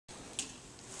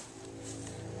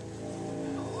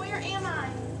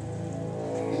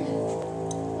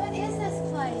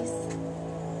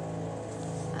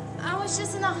was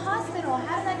just in the hospital.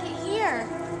 How did I get here?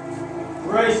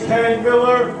 Grace Kane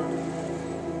Miller,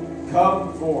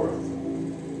 come forth.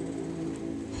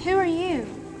 Who are you?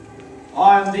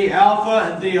 I am the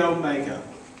Alpha and the Omega,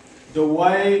 the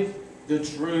way, the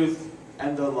truth,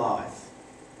 and the life.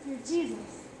 You're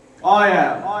Jesus. I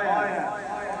am.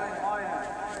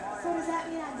 So does that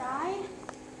mean I died?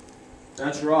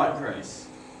 That's right, Grace.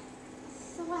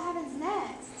 So what happens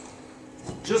next?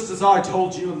 Just as I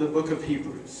told you in the book of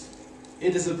Hebrews,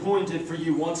 it is appointed for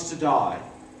you once to die,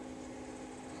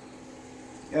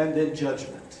 and then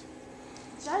judgment.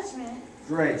 Judgment?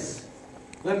 Grace,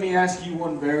 let me ask you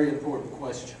one very important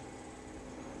question.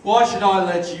 Why should I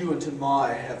let you into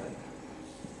my heaven?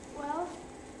 Well,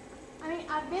 I mean,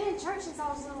 I've been in church since I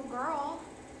was a little girl.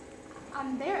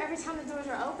 I'm there every time the doors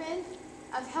are open.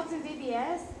 I've helped in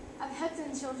VBS. I've helped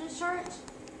in children's church.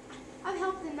 I've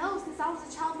helped in those since I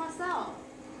was a child myself.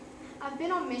 I've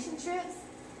been on mission trips.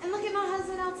 And look at my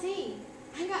husband, LT.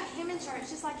 I got him in church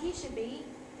just like he should be.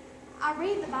 I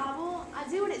read the Bible. I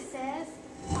do what it says.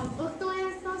 I look the way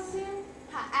I'm supposed to.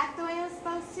 I act the way I'm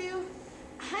supposed to.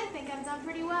 I think I've done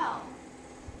pretty well.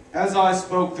 As I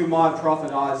spoke through my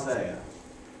prophet Isaiah,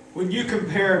 when you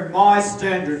compare my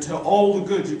standard to all the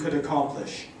good you could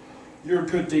accomplish, your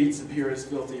good deeds appear as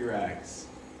filthy rags.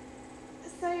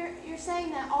 So you're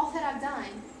saying that all that I've done,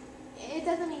 it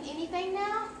doesn't mean anything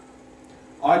now?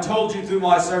 I told you through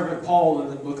my servant Paul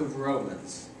in the book of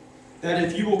Romans, that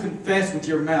if you will confess with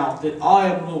your mouth that I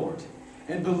am Lord,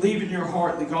 and believe in your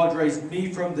heart that God raised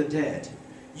me from the dead,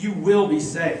 you will be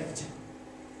saved.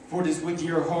 For it is with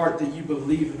your heart that you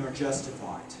believe and are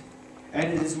justified,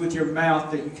 and it is with your mouth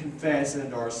that you confess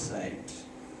and are saved.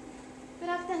 But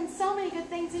I've done so many good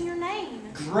things in your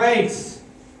name. Grace!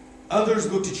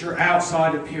 Others looked at your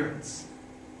outside appearance,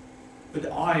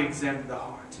 but I examined the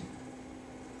heart.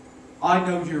 I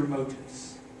know your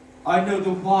motives. I know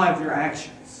the why of your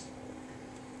actions.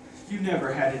 You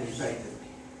never had any faith in me.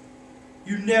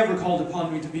 You never called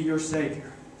upon me to be your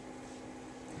Savior.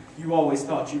 You always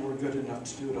thought you were good enough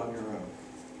to do it on your own.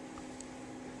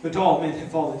 But all men have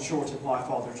fallen short of my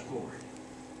Father's glory.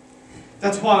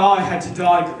 That's why I had to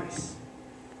die, Grace.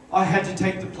 I had to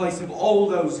take the place of all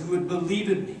those who would believe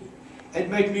in me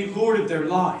and make me Lord of their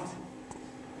life.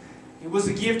 It was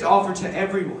a gift offered to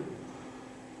everyone.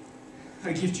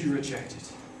 A gift you rejected.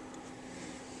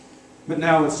 But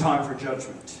now it's time for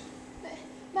judgment.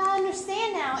 But I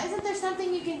understand now. Isn't there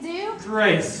something you can do?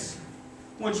 Grace,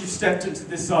 once you've stepped into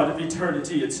this side of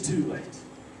eternity, it's too late.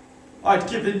 I'd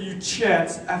given you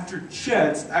chance after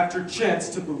chance after chance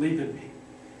to believe in me.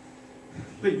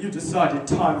 But you decided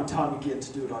time and time again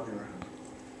to do it on your own.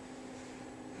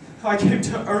 I came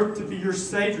to earth to be your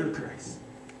Savior, Grace.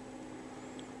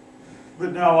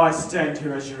 But now I stand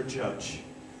here as your judge.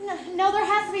 No, there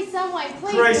has to be some way.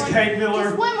 Please, Grace Lord, Kane Miller,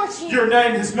 just one more chance. your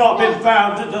name has not been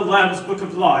found in the Lamb's Book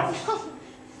of Life.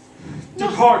 No.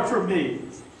 Depart from me,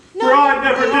 No, for I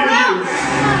never no, knew no, you.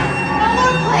 No,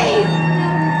 Lord, please.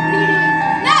 What are you doing?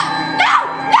 No,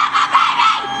 my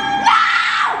baby!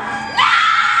 No! My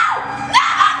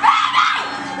baby!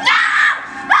 No!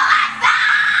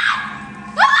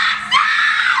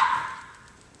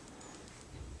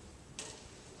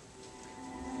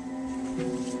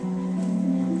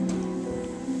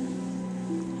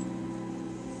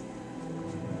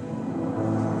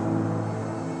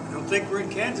 I don't think we're in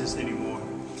Kansas anymore.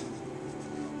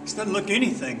 This doesn't look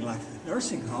anything like a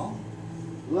nursing home.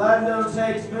 Lando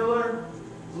Tate Miller,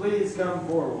 please come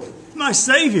forward. My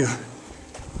Savior!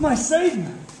 My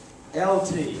Savior!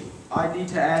 LT, I need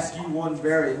to ask you one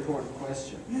very important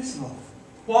question. Yes, Lord.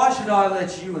 Why should I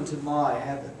let you into my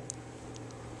heaven?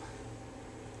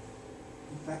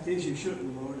 The fact is, you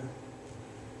shouldn't, Lord.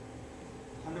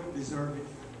 I don't deserve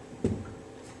it.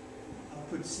 I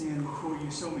put sin before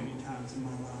you so many times in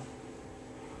my life.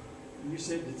 And you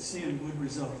said that sin would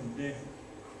result in death.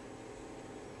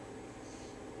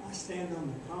 I stand on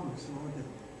the promise, Lord, that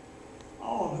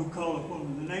all who call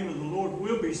upon the name of the Lord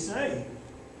will be saved.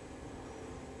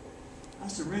 I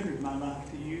surrendered my life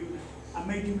to you. I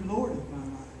made you Lord of my life.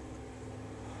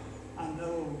 I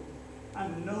know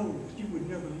that you would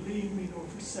never leave me nor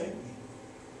forsake me.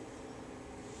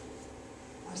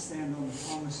 I stand on the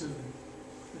promise of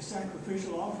the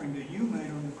sacrificial offering that you made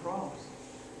on the cross.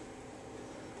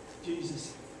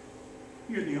 Jesus,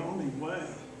 you're the only way.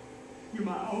 You're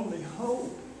my only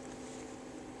hope.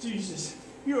 Jesus,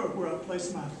 you're where I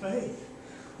place my faith.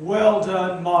 Well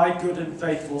done, my good and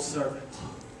faithful servant.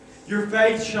 Your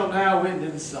faith shall now end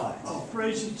in sight. Oh,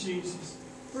 praise you, Jesus.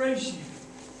 Praise you.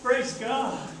 Praise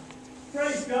God.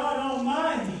 Praise God Almighty.